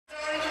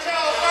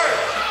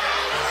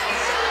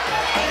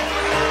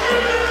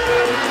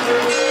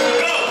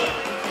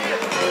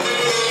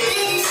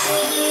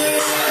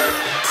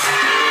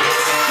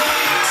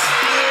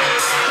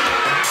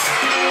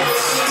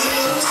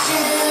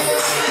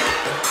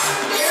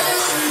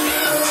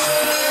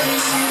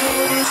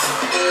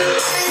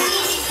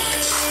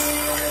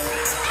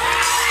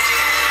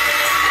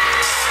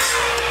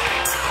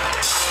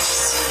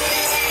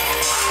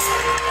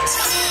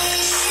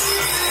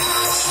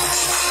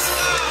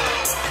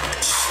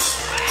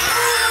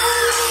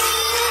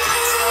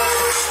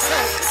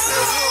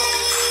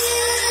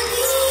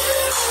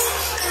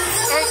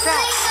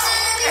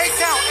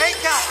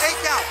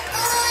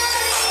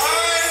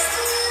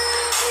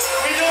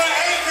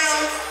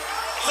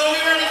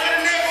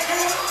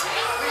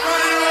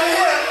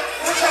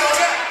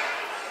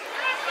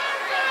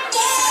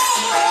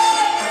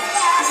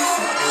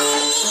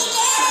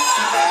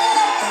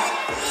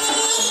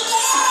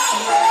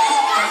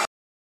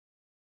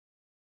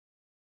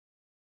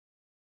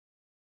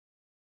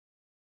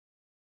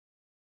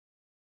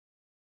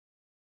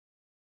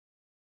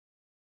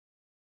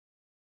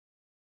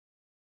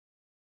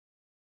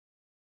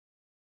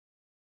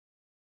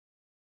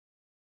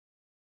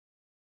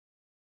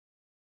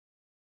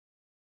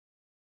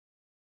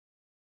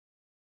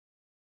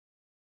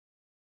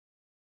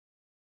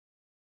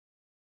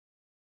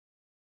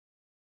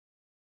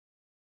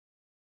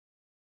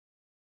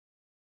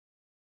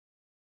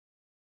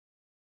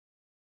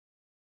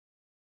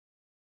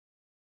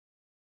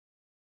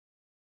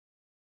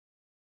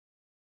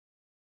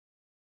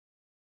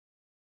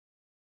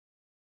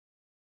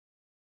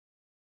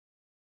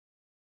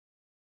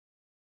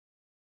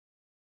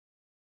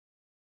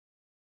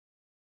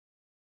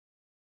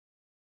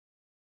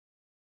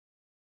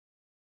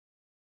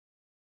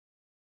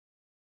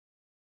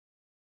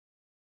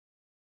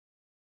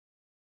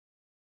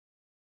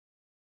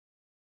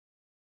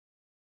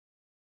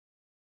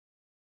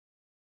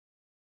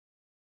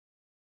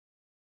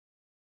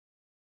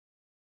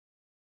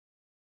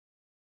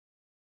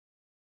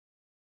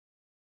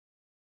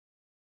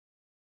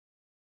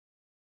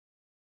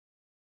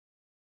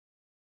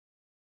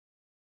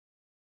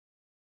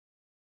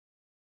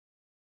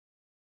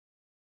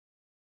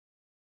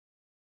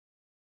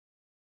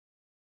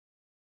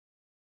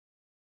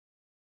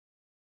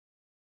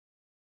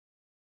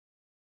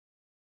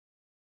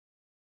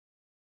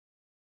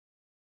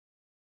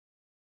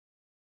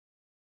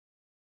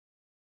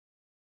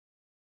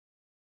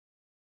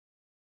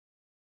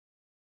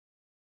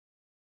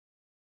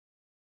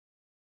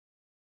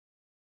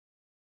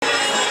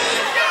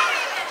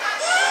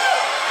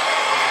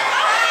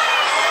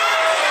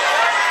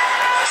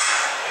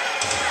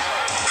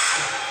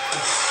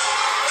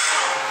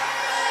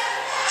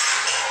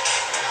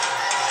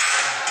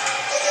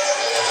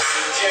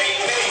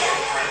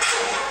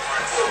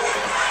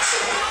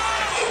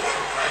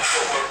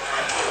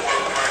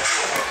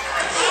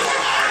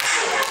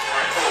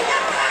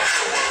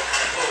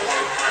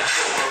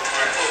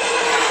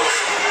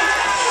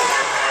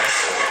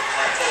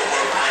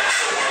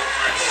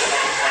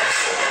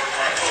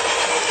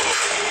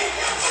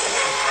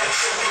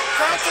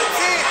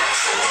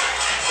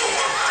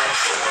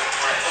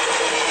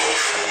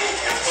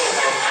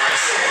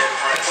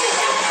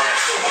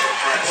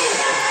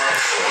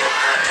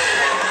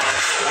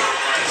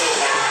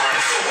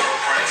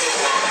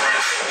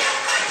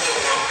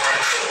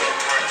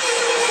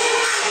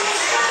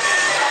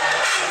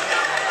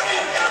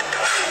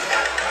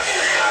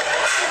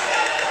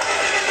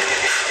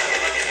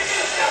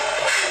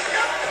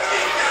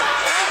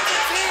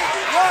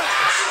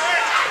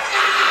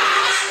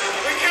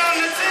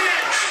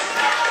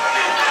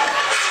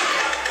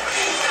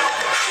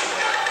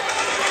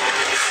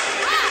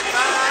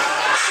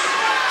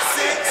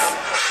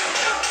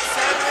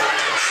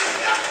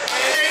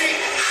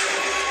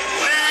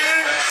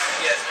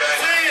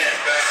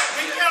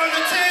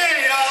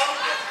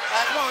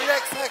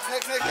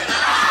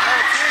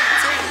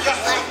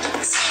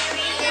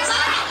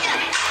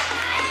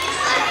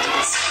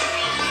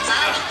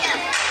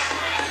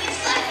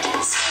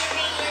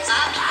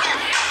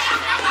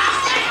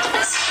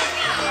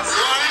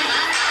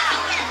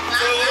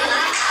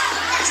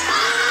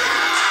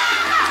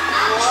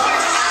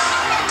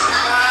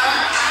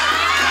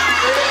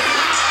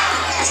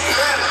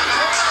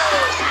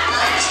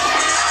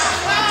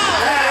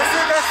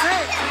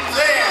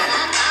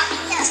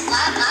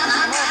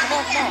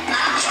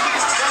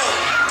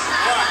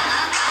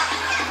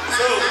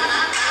Go.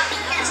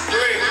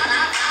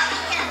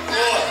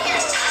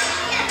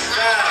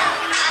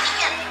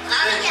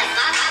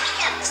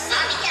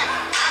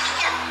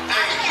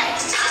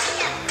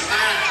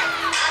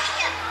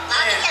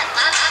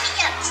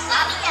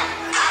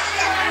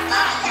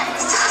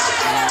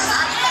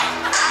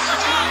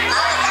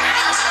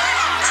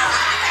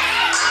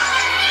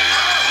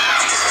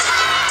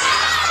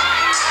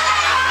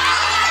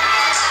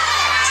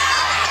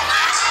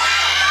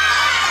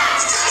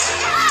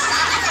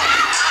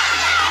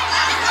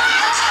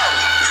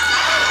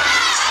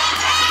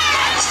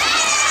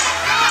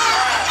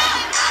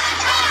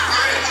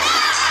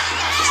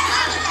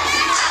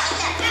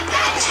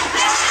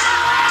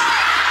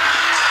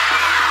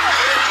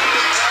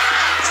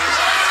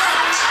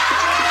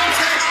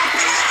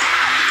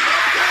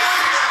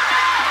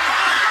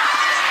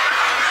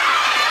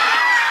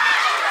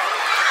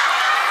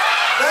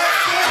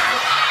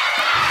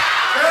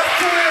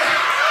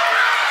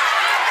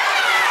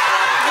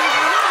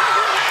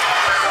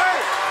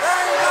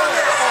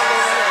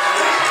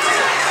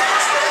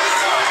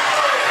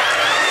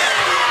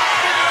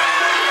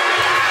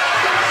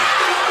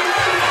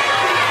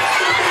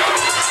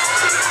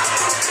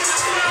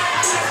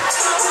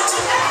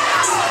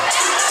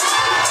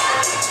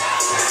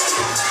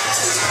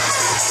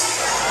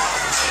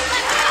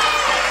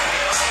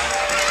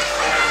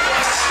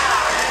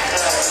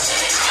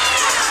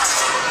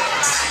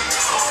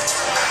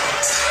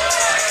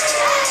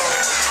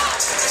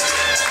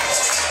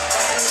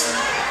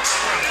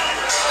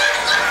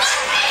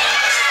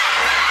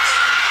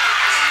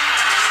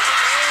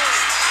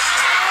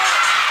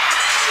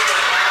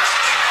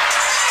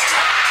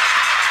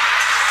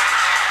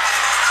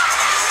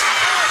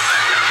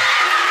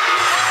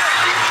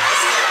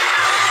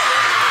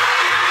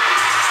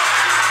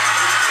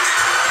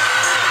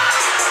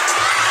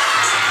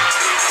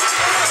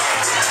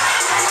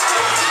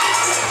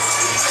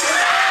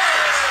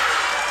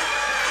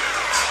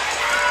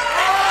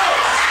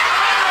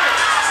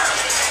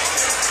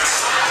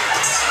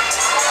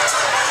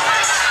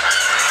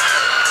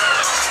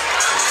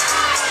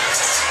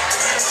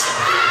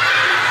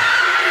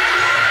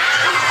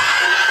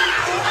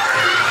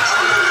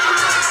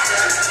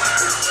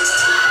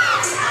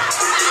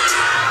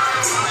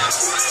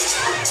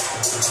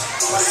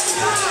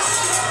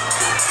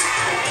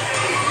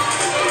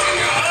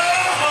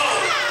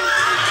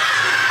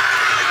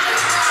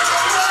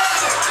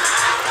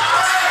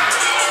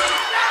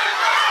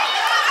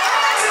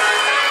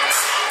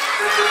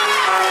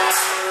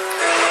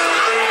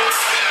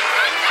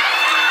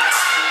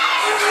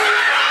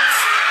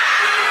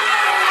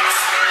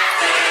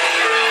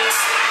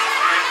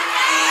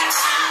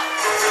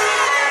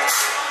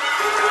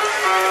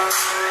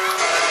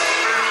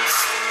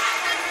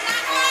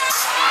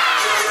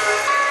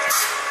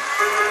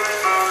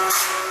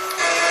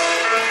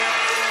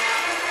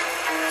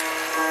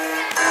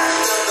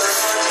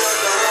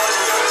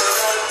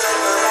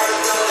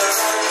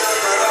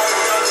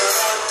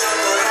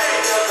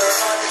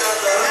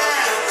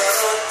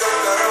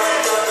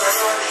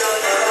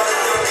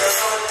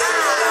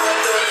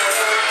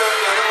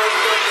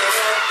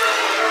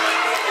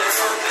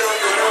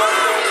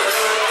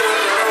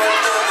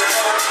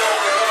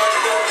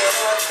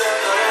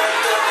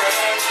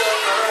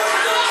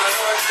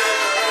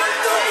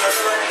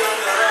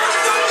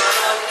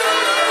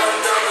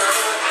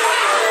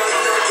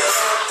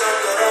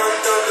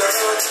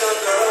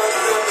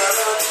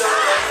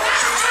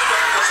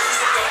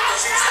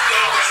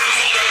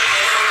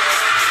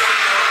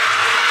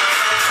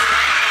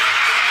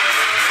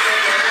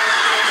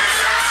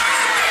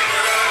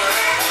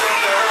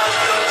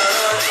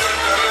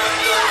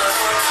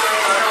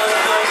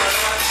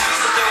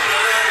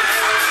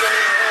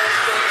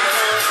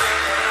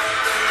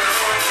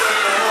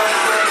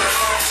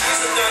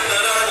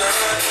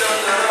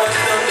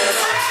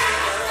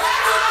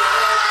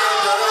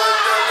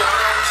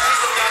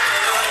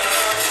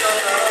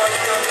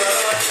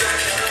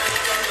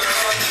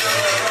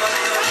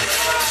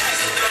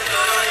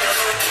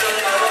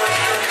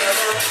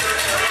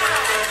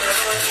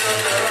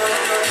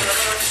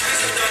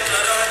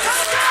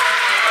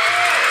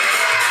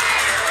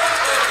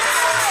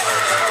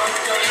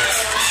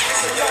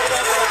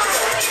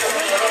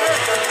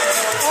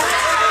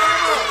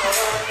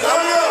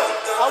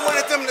 I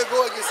wanted them to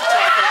go against each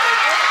other.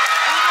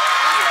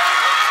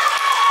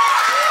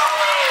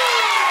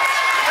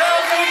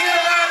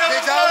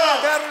 Did y'all want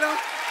to battle them?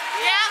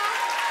 Yeah.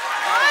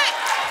 What?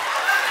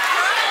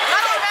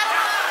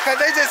 Because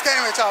they just came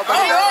at y'all. All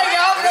right,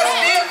 y'all. Let's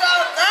still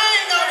got a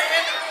thing on the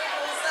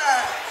individual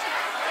side.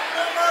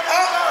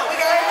 We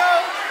got to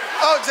go.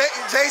 Oh,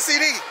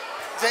 JCD.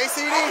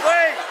 JCD.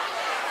 Wait.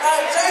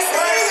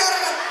 JCD.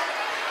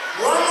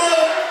 One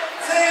more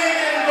team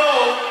and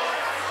go.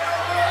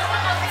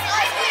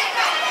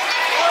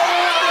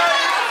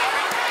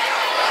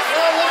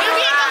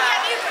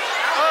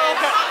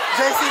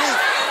 JCD.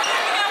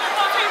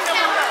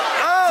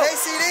 Oh.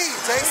 JCD.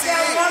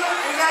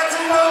 We got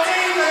two more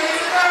teams and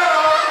you go.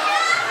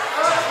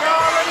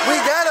 We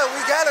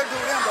gotta do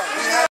them, but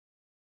we have.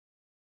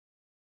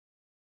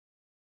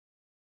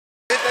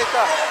 If they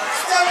thought.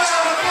 Step out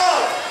on the floor.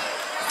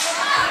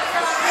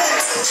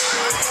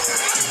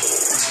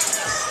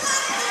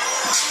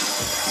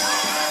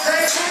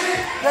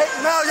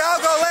 No, y'all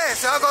go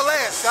last. Y'all go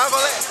last. Y'all go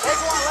last. They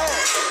going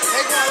last.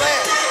 They going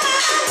last.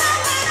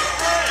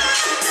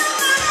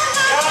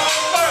 Y'all go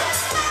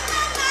first.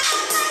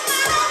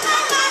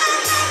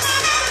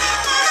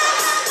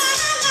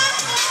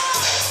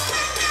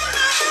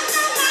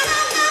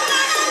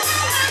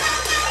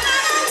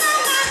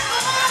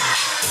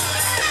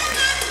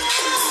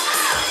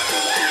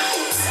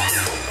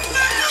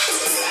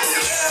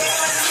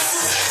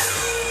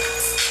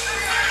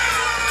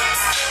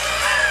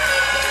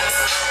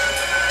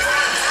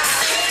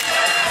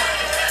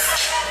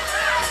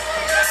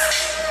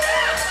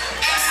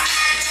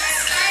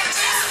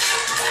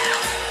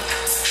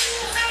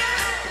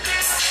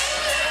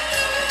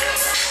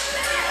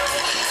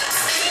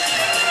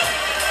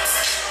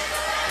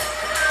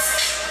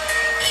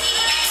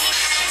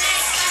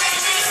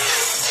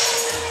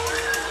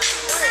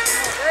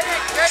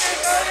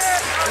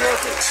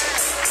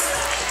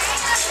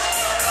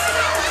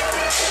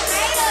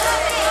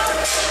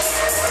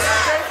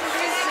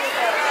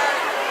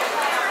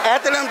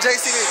 After them,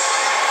 JCD.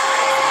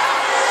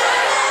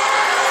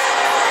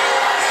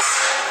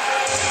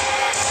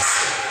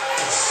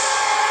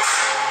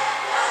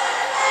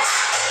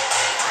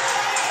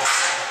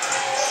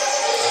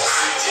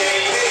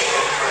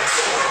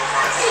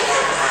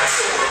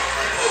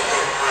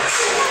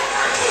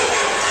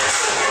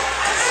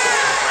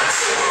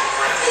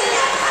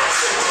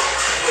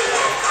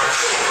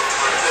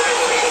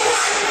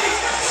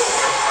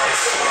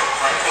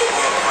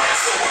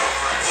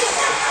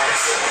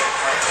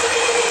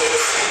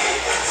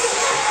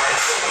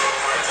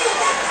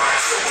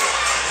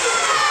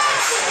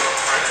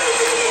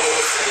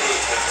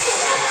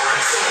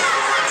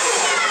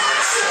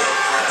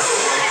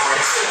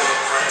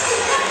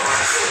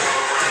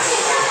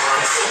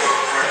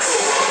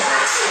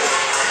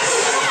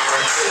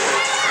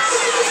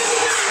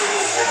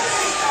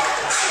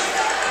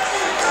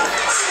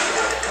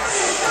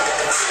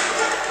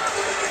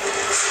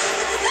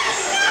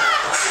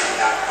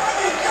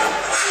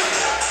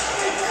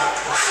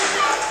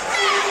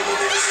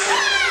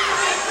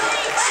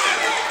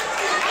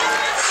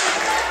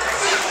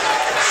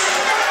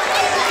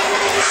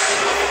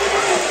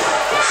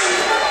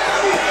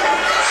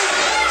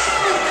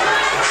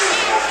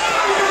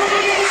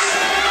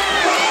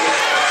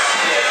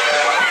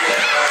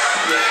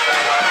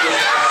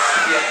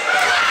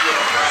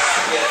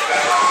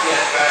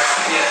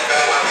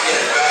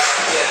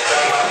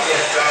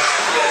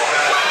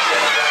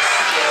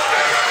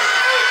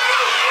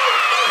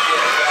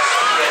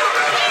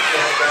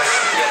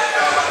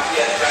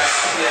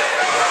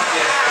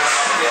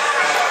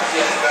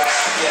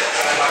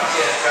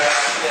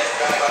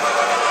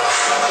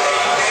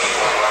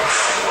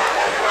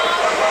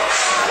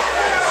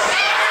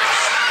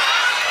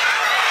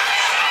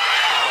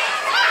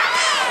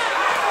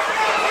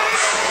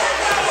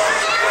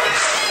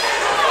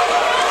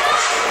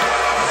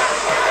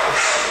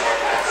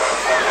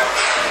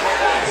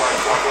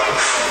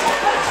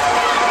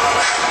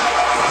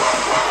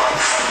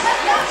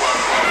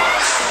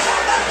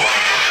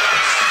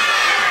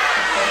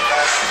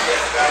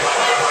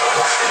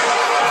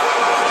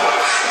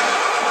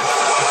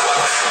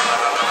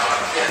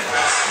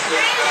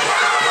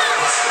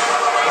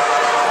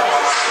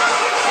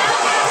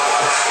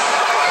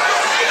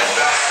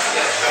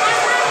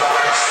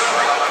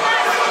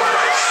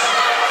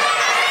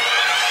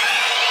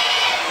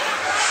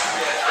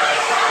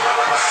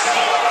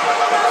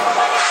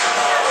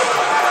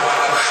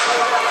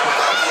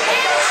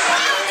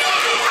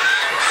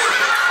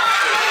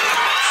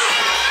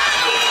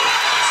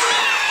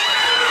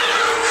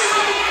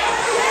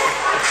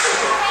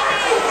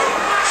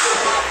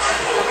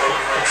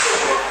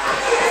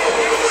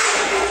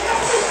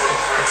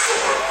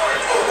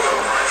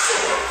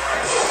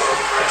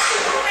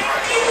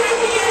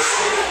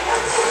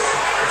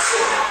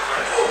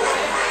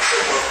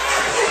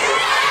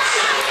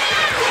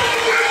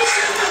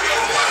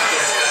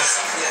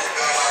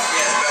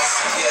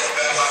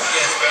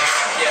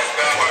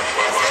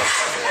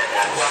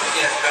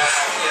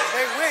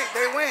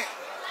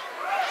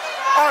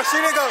 she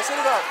didn't go. She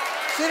didn't go.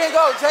 She didn't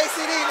go.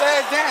 JCD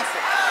last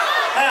dancing.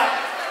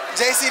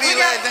 JCD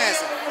last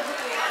dancing.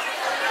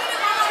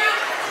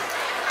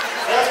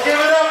 Let's give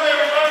it up,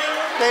 everybody.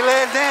 They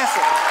last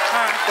dancing.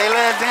 They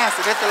last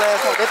dancing. This the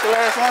last one. This the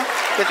last one.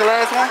 This the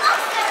last one.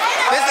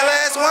 This the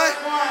last one.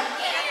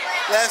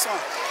 Last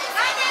one.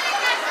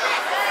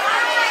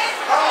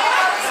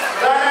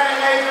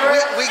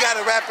 We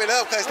gotta wrap it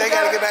up because they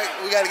gotta get back.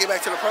 We gotta get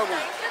back to the program.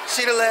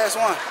 She the last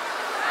one.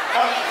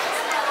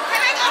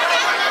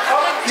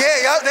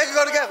 Yeah, y'all. They can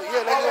go together.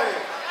 Yeah, they can go together.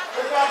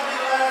 This about to be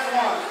the last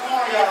one. Come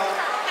on, y'all.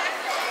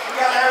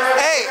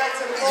 Hey,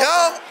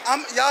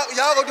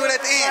 y'all go do it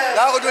at the end.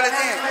 Y'all go do it at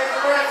the end.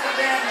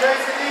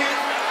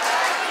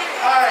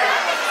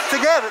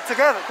 Together,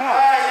 together. Come on. All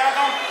right,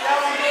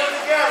 y'all gonna do it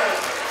together.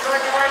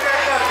 Break it right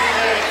back up,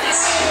 DJ.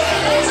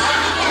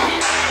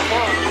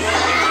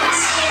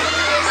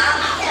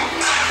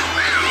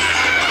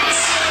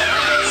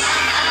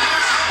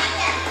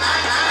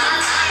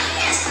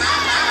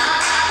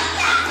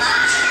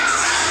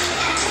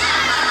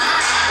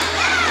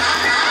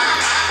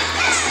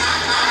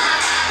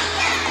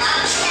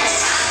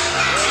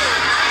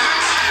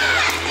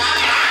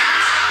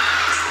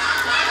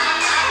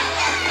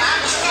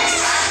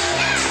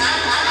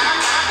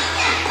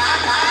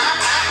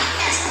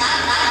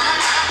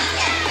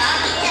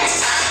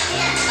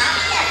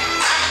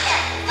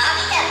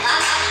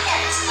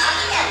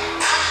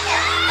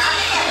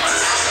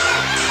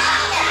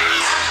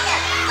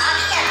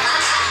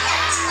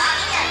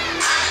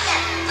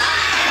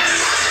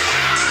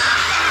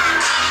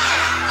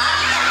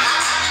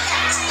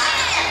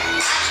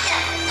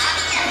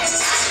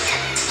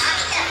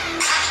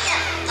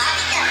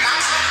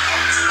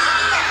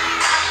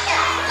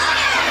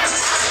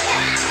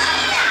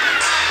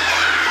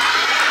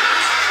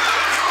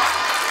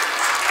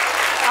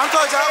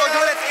 Y'all gonna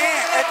do it at the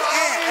end, at the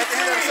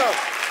end of the show.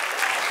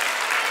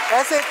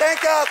 That's it.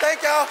 Thank y'all. Thank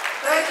y'all.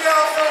 Thank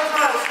y'all so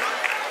much.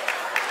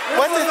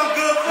 What's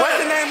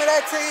the name of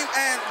that team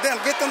and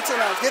them? Get them two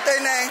names. Get their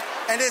name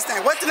and this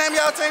thing. What's the name of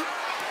y'all team?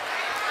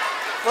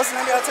 What's the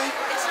name of y'all team?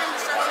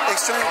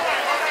 Extreme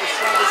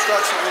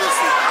Destruction and this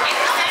thing.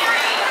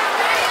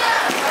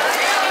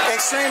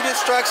 Extreme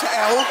Destruction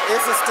and who?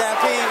 It's a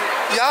Stampede.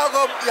 Y'all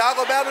go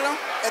battle them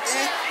at the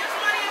end?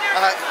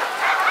 Alright.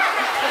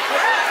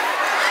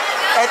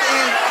 At the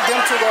end,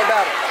 them two go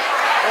battle.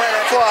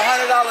 For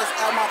 $100 out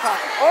of my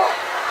pocket. Oh,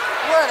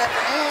 what at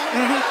the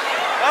end?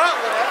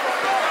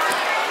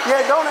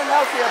 Yeah, don't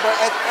announce here, but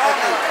at the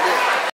end. Yeah.